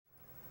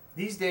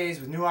These days,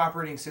 with new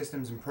operating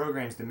systems and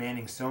programs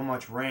demanding so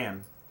much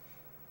RAM,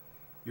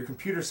 your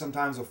computer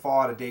sometimes will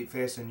fall out of date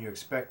faster than you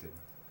expected.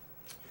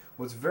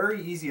 Well, it's a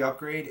very easy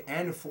upgrade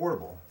and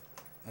affordable,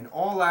 and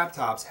all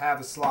laptops have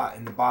a slot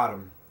in the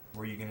bottom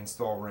where you can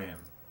install RAM.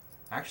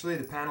 Actually,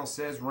 the panel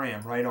says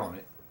RAM right on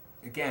it.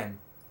 Again,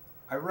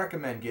 I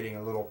recommend getting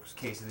a little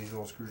case of these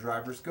little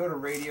screwdrivers. Go to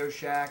Radio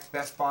Shack,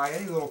 Best Buy,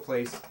 any little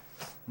place,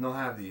 and they'll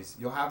have these.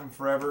 You'll have them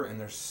forever, and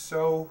they're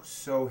so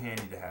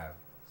handy to have.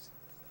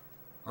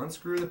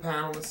 Unscrew the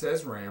panel that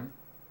says RAM.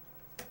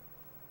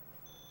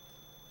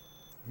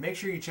 Make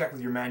sure you check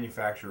with your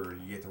manufacturer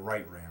you get the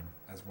right RAM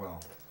as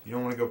well. You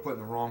don't want to go putting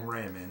the wrong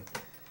RAM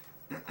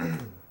in.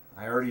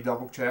 I already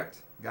double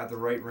checked, got the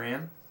right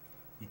RAM.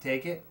 You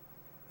take it,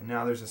 and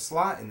now there's a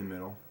slot in the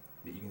middle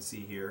that you can see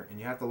here, and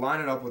you have to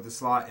line it up with the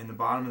slot in the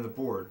bottom of the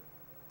board.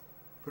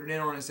 Put it in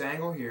on this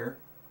angle here,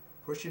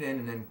 push it in,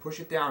 and then push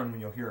it down,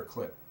 and you'll hear a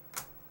clip.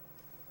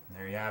 And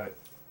there you have it.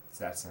 It's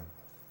that simple.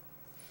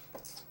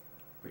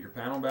 Put your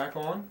panel back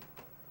on,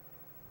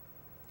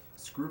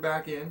 screw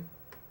back in,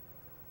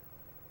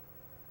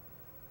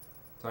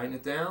 tighten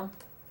it down,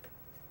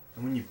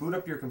 and when you boot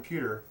up your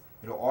computer,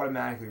 it'll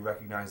automatically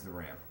recognize the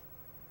RAM,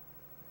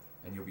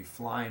 and you'll be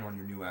flying on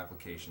your new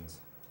applications.